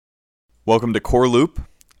Welcome to Core Loop,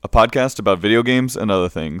 a podcast about video games and other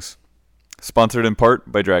things. Sponsored in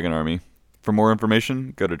part by Dragon Army. For more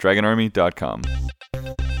information, go to dragonarmy.com.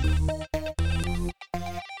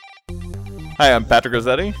 Hi, I'm Patrick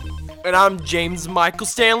Rossetti. And I'm James Michael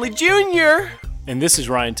Stanley Jr. And this is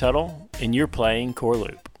Ryan Tuttle, and you're playing Core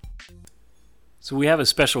Loop. So we have a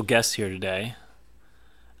special guest here today.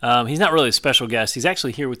 He's not really a special guest. He's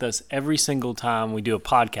actually here with us every single time we do a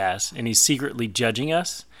podcast, and he's secretly judging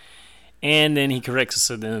us. And then he corrects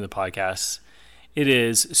us at the end of the podcast. It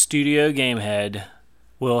is studio game head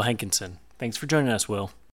Will Hankinson. Thanks for joining us,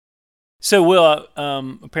 Will. So, Will,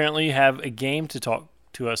 apparently you have a game to talk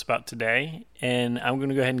to us about today, and I'm going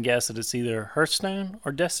to go ahead and guess that it's either Hearthstone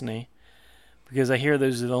or Destiny, because I hear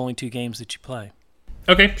those are the only two games that you play.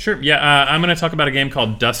 Okay, sure. Yeah, I'm going to talk about a game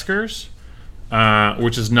called Duskers,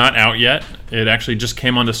 which is not out yet. It actually just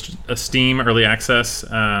came onto Steam Early Access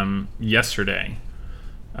yesterday.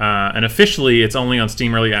 And officially, it's only on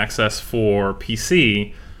Steam Early Access for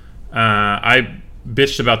PC. I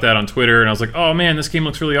bitched about that on Twitter, and I was like, oh man, this game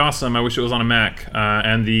looks really awesome. I wish it was on a Mac.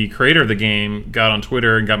 And the creator of the game got on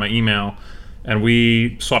Twitter and got my email, and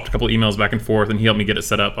we swapped a couple emails back and forth, and he helped me get it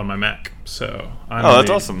set up on my Mac. So I'm that's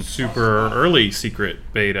awesome. Super early secret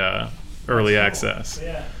beta early access.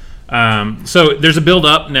 Yeah. So there's a build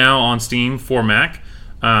up now on Steam for Mac.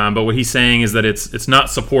 But what he's saying is that it's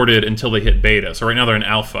not supported until they hit beta. So right now they're in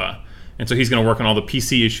alpha. And so he's going to work on all the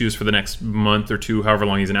PC issues for the next month or two, however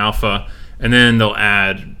long he's in alpha. And then they'll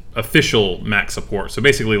add official Mac support. So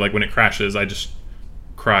basically, like when it crashes, I just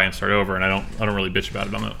cry and start over, and I don't really bitch about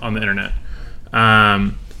it on the internet.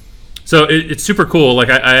 So it's super cool.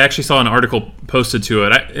 Like I actually saw an article posted to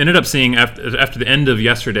it. I ended up seeing after the end of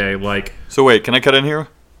yesterday, like... So wait, can I cut in here?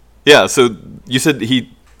 Yeah, so you said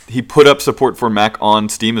he put up support for Mac on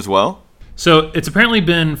Steam as well? So it's apparently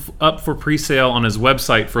been up for pre-sale on his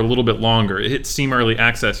website for a little bit longer. It hit Steam Early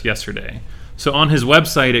Access yesterday. So on his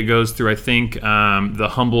website, it goes through, I think, the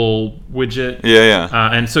Humble widget.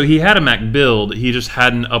 Yeah. And so he had a Mac build. He just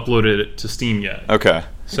hadn't uploaded it to Steam yet. Okay.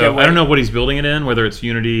 So I don't know what he's building it in, whether it's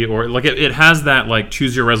Unity or... like it has that like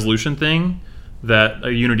choose your resolution thing that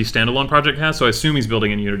a Unity standalone project has, so I assume he's building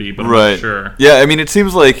in Unity, but I'm not sure. Yeah, I mean, it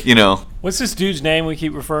seems like, What's this dude's name we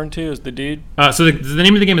keep referring to as the dude? So the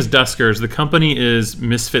name of the game is Duskers. The company is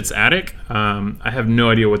Misfits Attic. I have no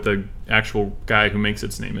idea what the actual guy who makes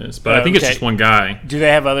its name is, but I think it's just one guy. Do they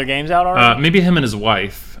have other games out already? Maybe him and his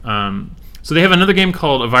wife. So they have another game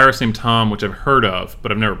called A Virus Named Tom, which I've heard of,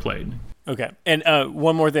 but I've never played. Okay, and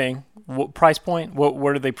one more thing. What price point?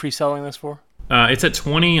 What are they pre-selling this for? It's at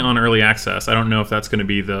 $20 on Early Access. I don't know if that's going to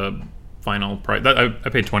be the final price. I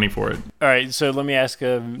paid $20 for it. All right, so let me ask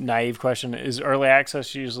a naive question. Is Early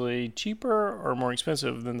Access usually cheaper or more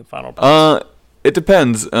expensive than the final price? It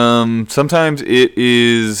depends. Sometimes it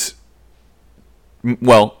is...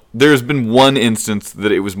 Well, there's been one instance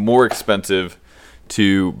that it was more expensive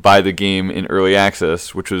to buy the game in Early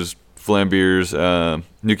Access, which was Vlambeer's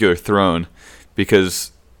Nuclear Throne,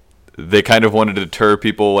 because they kind of wanted to deter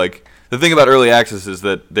people. Like, the thing about Early Access is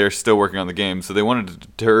that they're still working on the game, so they wanted to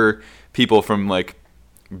deter people from like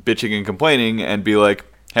bitching and complaining and be like,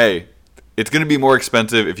 hey, it's going to be more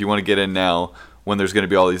expensive if you want to get in now when there's going to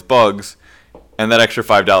be all these bugs, and that extra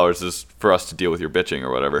 $5 is for us to deal with your bitching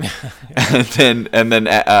or whatever. and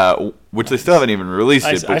then which they still haven't even released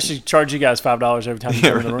it. I should charge you guys $5 every time you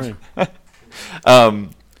come in the room.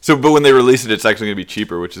 But when they release it, it's actually going to be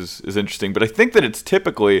cheaper, which is interesting. But I think that it's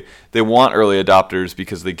typically, they want early adopters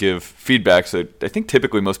because they give feedback. So I think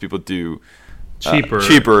typically most people do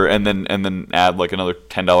cheaper and then add like another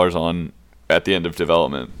 $10 on at the end of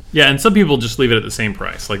development. Yeah, and some people just leave it at the same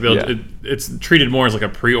price. Like it's treated more as like a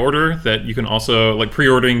pre-order that you can also, like,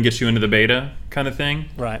 pre-ordering gets you into the beta kind of thing.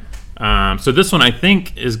 Right. So this one I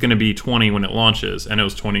think is going to be $20 when it launches, and it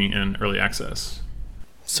was $20 in Early Access.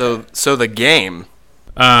 So the game...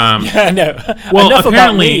 yeah, no. Well, Enough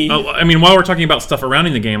apparently, about me. I mean, while we're talking about stuff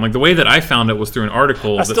surrounding the game, like the way that I found it was through an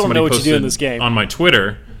article that somebody posted on my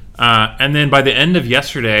Twitter. And then by the end of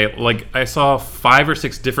yesterday, like I saw 5 or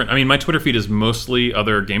 6 different... I mean, my Twitter feed is mostly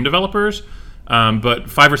other game developers, but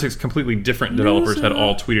 5 or 6 completely different developers had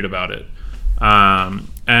all tweeted about it.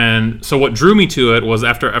 And so what drew me to it was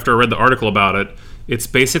after I read the article about it, it's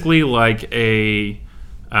basically like a...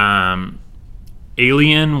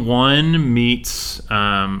 Alien 1 meets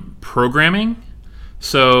programming.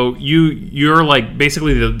 So you're like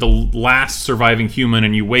basically the last surviving human,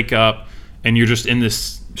 and you wake up and you're just in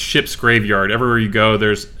this ship's graveyard. Everywhere you go,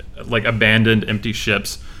 there's like abandoned, empty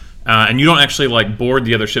ships, and you don't actually like board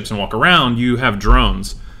the other ships and walk around. You have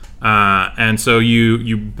drones, And so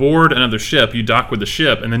you board another ship, you dock with the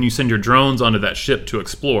ship, and then you send your drones onto that ship to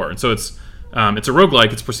explore. And so it's a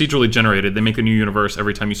roguelike. It's procedurally generated. They make a new universe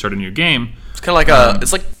every time you start a new game. It's kind of like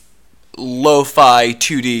it's like lo-fi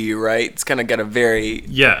 2D, right? It's kind of got a very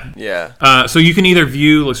yeah. So you can either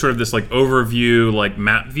view like sort of this like overview, like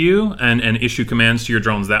map view, and issue commands to your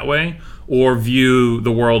drones that way, or view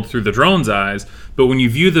the world through the drone's eyes. But when you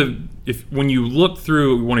when you look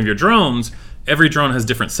through one of your drones, every drone has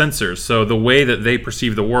different sensors, so the way that they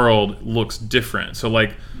perceive the world looks different. So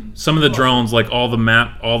like some of the drones, like all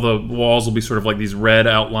the walls will be sort of like these red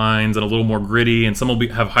outlines and a little more gritty, and some will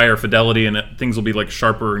have higher fidelity, and things will be like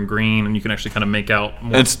sharper and green, and you can actually kind of make out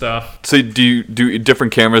more stuff. So do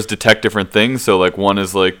different cameras detect different things? So like one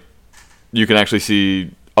is like you can actually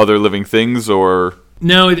see other living things, or...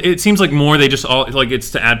 No, it seems like more they just all like it's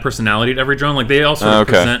to add personality to every drone. Like they all sort of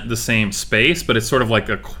present the same space, but it's sort of like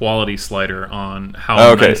a quality slider on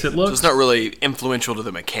how nice it looks. So it's not really influential to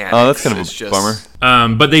the mechanics. Oh, that's kind of a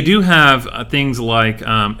bummer. But they do have things like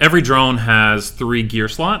every drone has 3 gear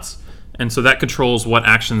slots, and so that controls what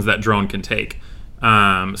actions that drone can take.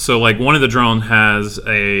 So like one of the drones has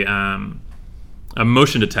a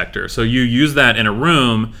motion detector. So you use that in a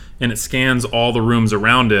room, and it scans all the rooms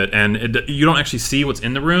around it, and you don't actually see what's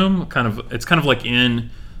in the room. It's kind of like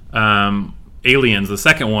in Aliens, the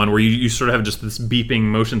second one, where you sort of have just this beeping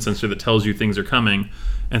motion sensor that tells you things are coming.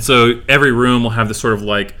 And so every room will have this sort of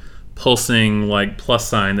like pulsing like plus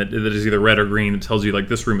sign that is either red or green that tells you like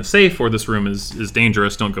this room is safe or this room is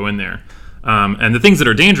dangerous, don't go in there. And the things that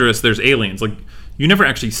are dangerous, there's aliens. Like you never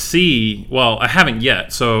actually see, well, I haven't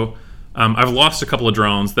yet. So I've lost a couple of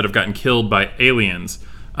drones that have gotten killed by aliens.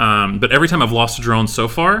 But every time I've lost a drone so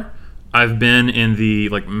far, I've been in the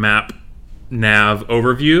like map nav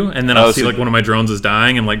overview, and then I'll see like one of my drones is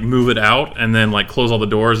dying and like move it out and then like close all the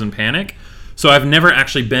doors and panic. So I've never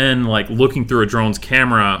actually been like looking through a drone's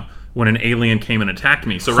camera when an alien came and attacked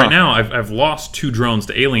me. So right now I've lost 2 drones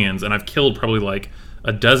to aliens, and I've killed probably like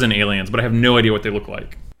a dozen aliens, but I have no idea what they look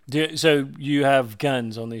like. So you have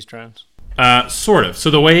guns on these drones? Sort of. So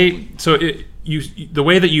the way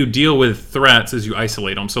that you deal with threats is you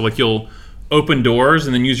isolate them. So like you'll open doors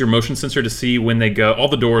and then use your motion sensor to see when they go. All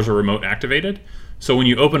the doors are remote activated. So when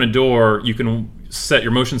you open a door, you can set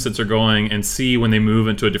your motion sensor going and see when they move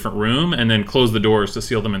into a different room, and then close the doors to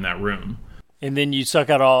seal them in that room. And then you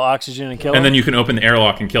suck out all oxygen and kill them? And then you can open the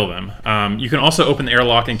airlock and kill them. You can also open the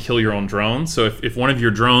airlock and kill your own drones. So if one of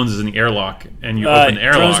your drones is in the airlock and you open the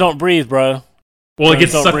airlock... Drones don't breathe, bro. Well, it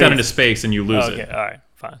gets sucked out into space and you lose it. Okay, all right,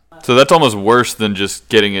 fine. So that's almost worse than just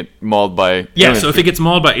getting it mauled by... Yeah, so if it gets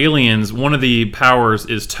mauled by aliens, one of the powers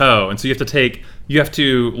is tow. And so you have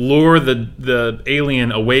to lure the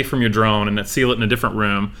alien away from your drone and then seal it in a different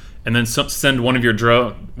room, and then send one of your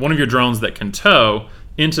drones that can tow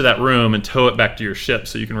into that room and tow it back to your ship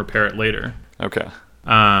so you can repair it later. Okay.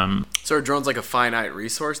 So are drones like a finite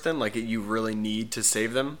resource then? Like you really need to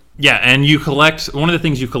save them? Yeah, and one of the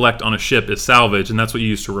things you collect on a ship is salvage, and that's what you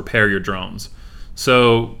use to repair your drones.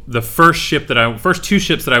 So the first 2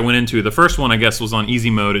 ships that I went into, the first one I guess was on easy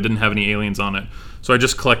mode. It didn't have any aliens on it. So I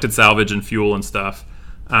just collected salvage and fuel and stuff.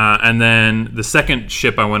 And then the second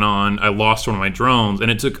ship I went on, I lost one of my drones,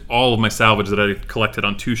 and it took all of my salvage that I collected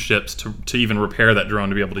on 2 ships to even repair that drone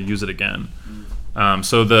to be able to use it again.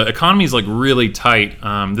 So the economy is like really tight.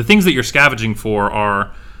 The things that you're scavenging for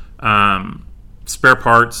are spare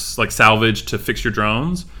parts, like salvage to fix your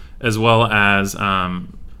drones, as well as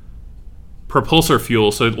propulsor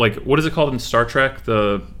fuel. So like, what is it called in Star Trek?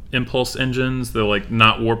 The impulse engines, the like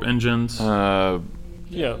not warp engines.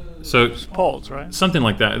 Yeah. So it's pulse, right? Something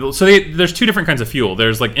like that. So there's 2 different kinds of fuel.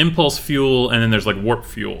 There's like impulse fuel, and then there's like warp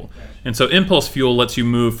fuel. And so impulse fuel lets you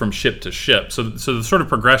move from ship to ship. So the sort of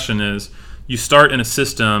progression is you start in a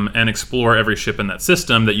system and explore every ship in that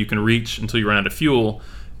system that you can reach until you run out of fuel,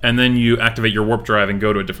 and then you activate your warp drive and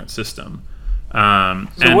go to a different system. Well,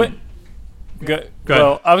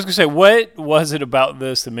 I was gonna say, what was it about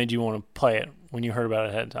this that made you want to play it when you heard about it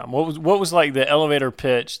ahead of time? What was like the elevator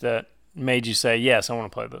pitch that made you say, yes, I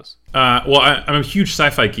want to play this? Well, I'm a huge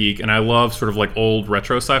sci-fi geek, and I love sort of like old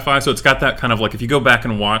retro sci-fi. So it's got that kind of like, if you go back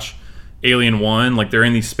and watch Alien 1, like they're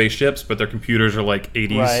in these spaceships, but their computers are like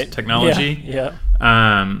 80s technology. Yeah.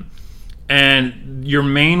 And your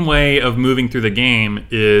main way of moving through the game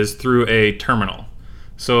is through a terminal.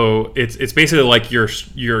 So it's basically like your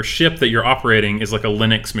ship that you're operating is like a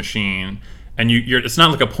Linux machine, and it's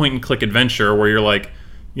not like a point and click adventure where you're like,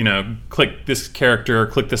 click this character,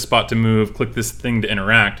 click this spot to move, click this thing to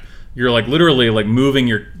interact. You're like literally like moving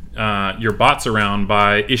your bots around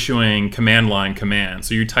by issuing command line commands.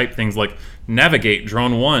 So you type things like navigate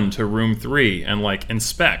drone 1 to room 3 and like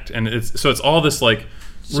inspect, and it's all this like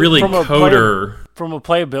really coder. From a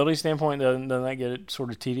playability standpoint, doesn't that get it sort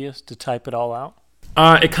of tedious to type it all out?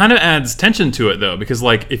 It kind of adds tension to it though, because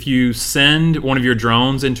like if you send one of your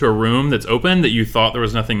drones into a room that's open that you thought there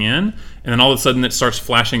was nothing in, and then all of a sudden it starts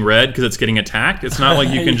flashing red because it's getting attacked. It's not like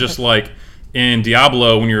you can just like in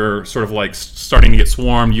Diablo when you're sort of like starting to get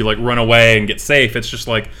swarmed, you like run away and get safe. It's just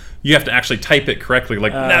like you have to actually type it correctly,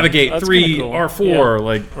 like navigate 3 cool. R4, Yeah.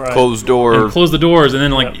 like Right. Closed door. and close the doors, and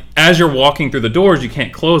then like as you're walking through the doors, you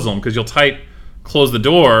can't close them because you'll type close the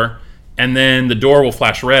door, and then the door will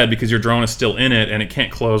flash red because your drone is still in it and it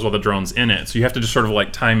can't close while the drone's in it. So you have to just sort of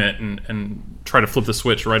like time it and try to flip the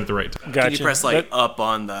switch right at the right time. Gotcha. Can you press like up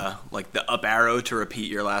on the up arrow to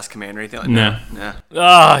repeat your last command or anything like No. that?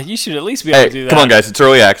 Nah. You should at least be able Hey, to do that. come on, guys! It's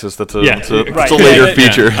early access. That's a, Yeah. it's a, Right. it's a later Yeah.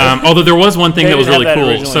 feature. Although there was one thing They that was didn't really have that cool.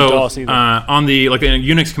 originally in So DOS either. on the like in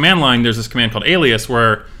Unix command line, there's this command called alias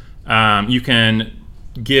where you can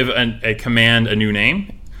give a command a new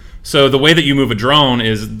name. So the way that you move a drone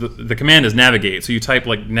is the command is navigate. So you type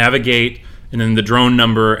like navigate and then the drone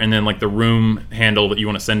number and then like the room handle that you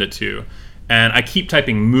want to send it to. And I keep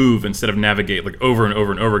typing move instead of navigate like over and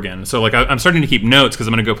over and over again. So like I'm starting to keep notes because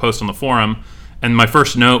I'm going to go post on the forum. And my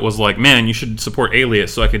first note was like, man, you should support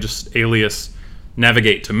alias. So I could just alias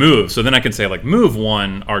navigate to move. So then I can say like move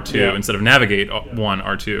 1 R2 instead of navigate 1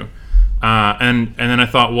 R2. And then I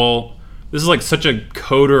thought, well, this is like such a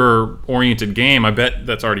coder-oriented game. I bet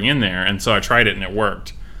that's already in there, and so I tried it and it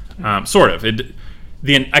worked, sort of.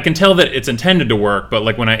 I can tell that it's intended to work, but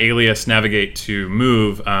like when I alias navigate to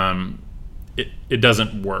move, it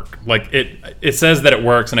doesn't work. Like it says that it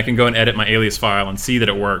works, and I can go and edit my alias file and see that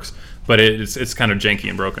it works, but it's kind of janky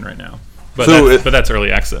and broken right now. But that's early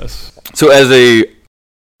access. So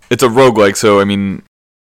it's a roguelike, so I mean,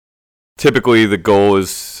 typically the goal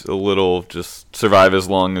is a little just survive as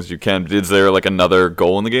long as you can. Is there like another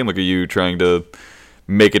goal in the game? Like, are you trying to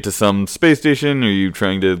make it to some space station? Are you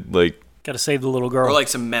trying to like Got to save the little girl. Or like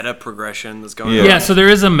some meta progression that's going Yeah. on. Yeah, so there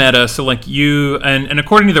is a meta. So like you and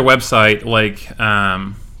according to their website, like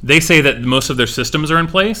they say that most of their systems are in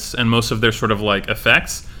place and most of their sort of like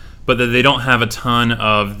effects, but that they don't have a ton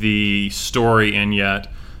of the story in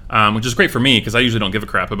yet, which is great for me because I usually don't give a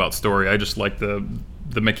crap about story. I just like the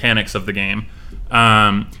mechanics of the game.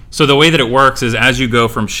 So the way that it works is as you go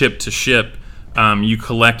from ship to ship, you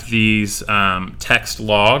collect these text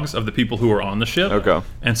logs of the people who are on the ship. Okay.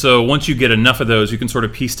 And so once you get enough of those, you can sort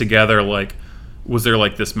of piece together, like, was there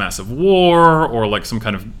like this massive war or like some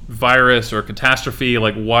kind of virus or catastrophe?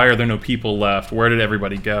 Like, why are there no people left? Where did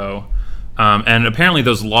everybody go? And apparently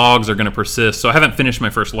those logs are going to persist. So I haven't finished my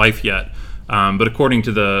first life yet. But according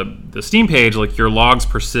to the Steam page, like your logs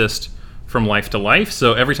persist from life to life.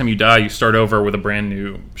 So every time you die, you start over with a brand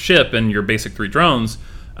new ship and your basic 3 drones.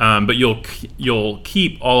 But you'll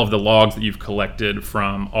keep all of the logs that you've collected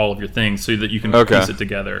from all of your things so that you can piece it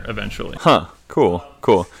togeter eventually. Huh. Cool.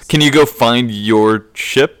 Can you go find your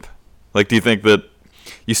ship? Like, do you think that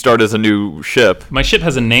you start as a new ship? My ship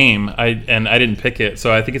has a name, and I didn't pick it,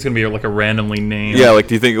 so I think it's going to be like a randomly named. Yeah, like,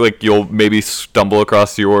 do you think like you'll maybe stumble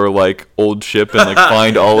across your like old ship and like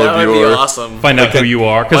find all That of would your be awesome. Find out who you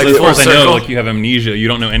are. Because like as far as I full know, circle. like you have amnesia. You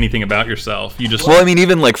don't know anything about yourself. You just... Well, I mean,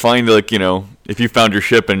 even like find like, you know, if you found your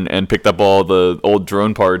ship and picked up all the old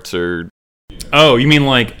drone parts or... Oh, you mean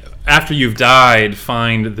like after you've died,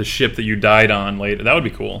 find the ship that you died on later. That would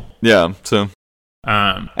be cool. Yeah, so...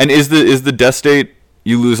 Um, And is the death state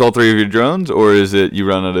you lose all 3 of your drones, or is it you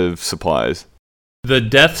run out of supplies? the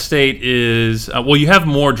death state is... well, you have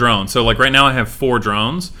more drones. So like right now I have 4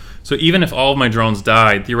 drones. So even if all of my drones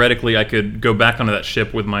died, theoretically I could go back onto that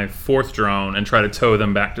ship with my 4th drone and try to tow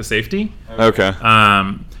them back to safety. Okay.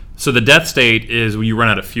 So the death state is when you run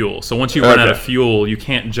out of fuel. So once you run out Okay. of fuel, you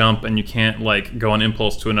can't jump and you can't like go on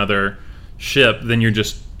impulse to another ship. Then you're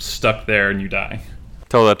just stuck there and you die.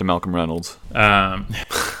 Tell that to Malcolm Reynolds.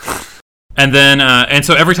 And then and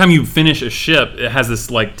so every time you finish a ship, it has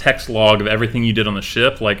this like text log of everything you did on the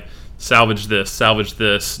ship, like salvage this,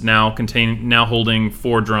 now holding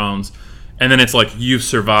 4 drones. And then it's like you've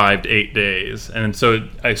survived 8 days. And so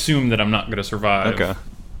I assume that I'm not going to survive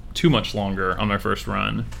too much longer on my first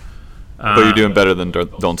run. But you're doing better than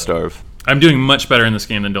Don't Starve. I'm doing much better in this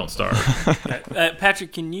game than Don't Starve.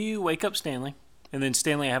 Patrick, can you wake up Stanley? And then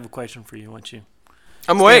Stanley, I have a question for you. Once you...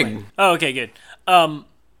 I'm awake. Oh, okay, good.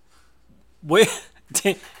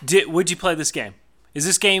 Would you play this game? Is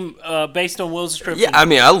this game based on Will's description? Yeah, I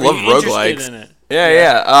mean, I love Are you interested roguelikes. in it?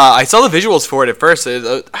 Yeah. I saw the visuals for it at first.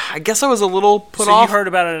 I guess I was a little put So off. you heard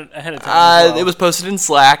about it ahead of time? as well. It was posted in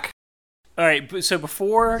Slack. All right, so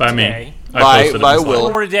before By today, me. I By- posted it by on Slack. Will.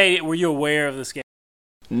 before today, were you aware of this game?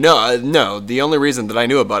 No. The only reason that I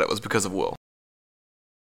knew about it was because of Will.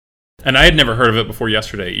 And I had never heard of it before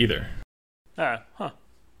yesterday either.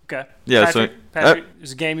 Okay. Yeah, Patrick,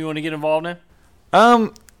 is a game you want to get involved in?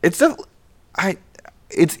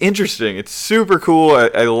 It's interesting. It's super cool.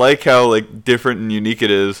 I like how like different and unique it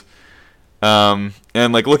is. And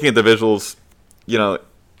like looking at the visuals,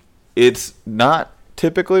 it's not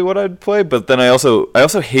typically what I'd play. But then I also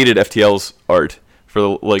hated FTL's art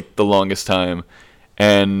for like the longest time.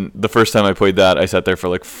 And the first time I played that, I sat there for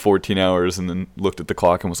like 14 hours and then looked at the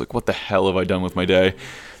clock and was like, "What the hell have I done with my day?"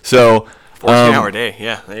 So 14-hour day.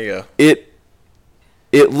 Yeah, there you go.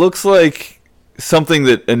 It looks like something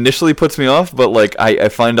that initially puts me off, but like I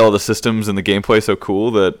find all the systems and the gameplay so cool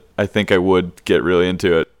that I think I would get really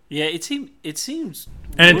into it. Yeah, it seems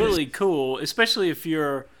And really cool, especially if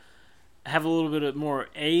have a little bit of more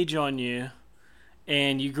age on you,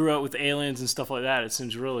 and you grew up with aliens and stuff like that. It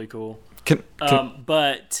seems really cool.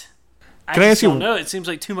 But I can I ask you- don't know. It seems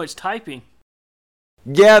like too much typing.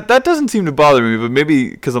 Yeah, that doesn't seem to bother me, but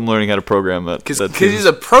maybe because I'm learning how to program that. Because that he's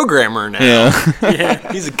a programmer now. yeah.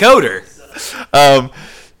 Yeah. He's a coder.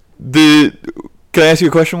 Can I ask you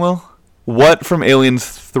a question, Will? What from Aliens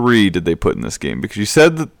 3 did they put in this game? Because you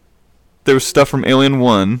said that there was stuff from Alien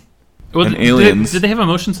 1 and Aliens. Did they have a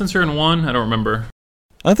motion sensor in 1? I don't remember.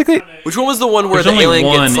 I think they... Which one was the one where There's the only alien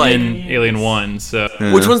one gets like? in Alien 1, so...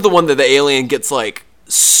 Yeah. Which one's the one that the alien gets like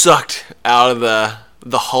sucked out of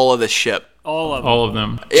the hull of the ship? All of them. All of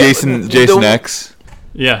them. Jason The- X.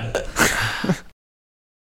 Yeah.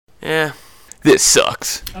 Yeah. This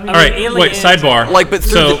sucks. All right, wait, sidebar. Like, but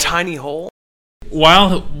through So- the tiny hole.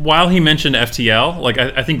 While he mentioned FTL, like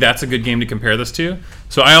I think that's a good game to compare this to.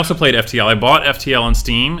 So I also played FTL. I bought FTL on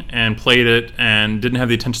Steam and played it, and didn't have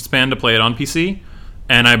the attention span to play it on PC.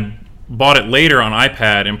 And I bought it later on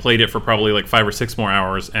iPad and played it for probably like 5 or 6 more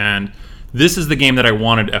hours. And this is the game that I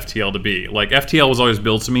wanted FTL to be. Like FTL was always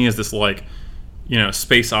billed to me as this like,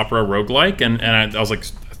 space opera roguelike, and I was like,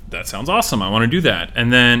 that sounds awesome. I want to do that.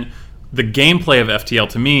 And then the gameplay of FTL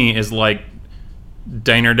to me is like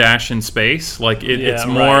Diner Dash in space. Like it's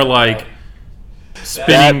more right, like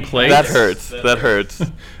spinning plates. That hurts.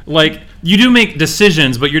 Like you do make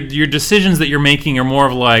decisions, but your decisions that you're making are more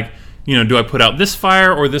of like, do I put out this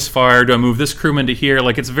fire or this fire? Do I move this crewman to here?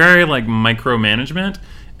 Like it's very like micromanagement,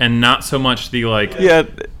 and not so much the like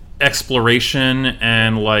exploration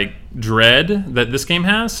and like dread that this game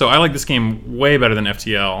has. So I like this game way better than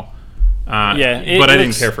FTL. But I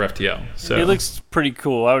didn't care for FTL. So It looks pretty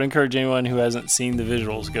cool. I would encourage anyone who hasn't seen the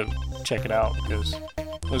visuals go check it out, because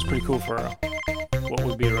it was pretty cool for what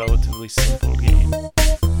would be a relatively simple game.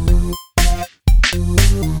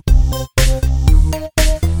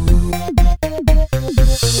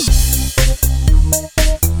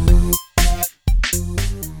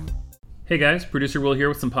 Hey guys, producer Will here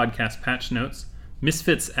with some podcast patch notes.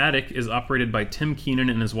 Misfits Attic is operated by Tim Keenan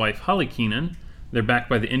and his wife Holly Keenan. They're backed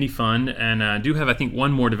by the Indie Fund and do have, I think,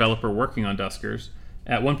 one more developer working on Duskers.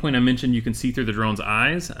 At one point I mentioned you can see through the drone's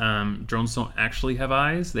eyes. Drones don't actually have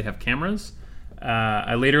eyes, they have cameras.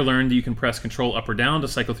 I later learned that you can press Control up or down to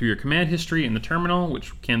cycle through your command history in the terminal,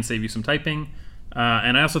 which can save you some typing.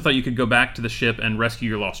 And I also thought you could go back to the ship and rescue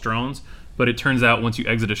your lost drones, but it turns out once you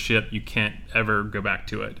exit a ship, you can't ever go back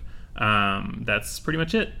to it. That's pretty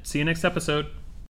much it. See you next episode.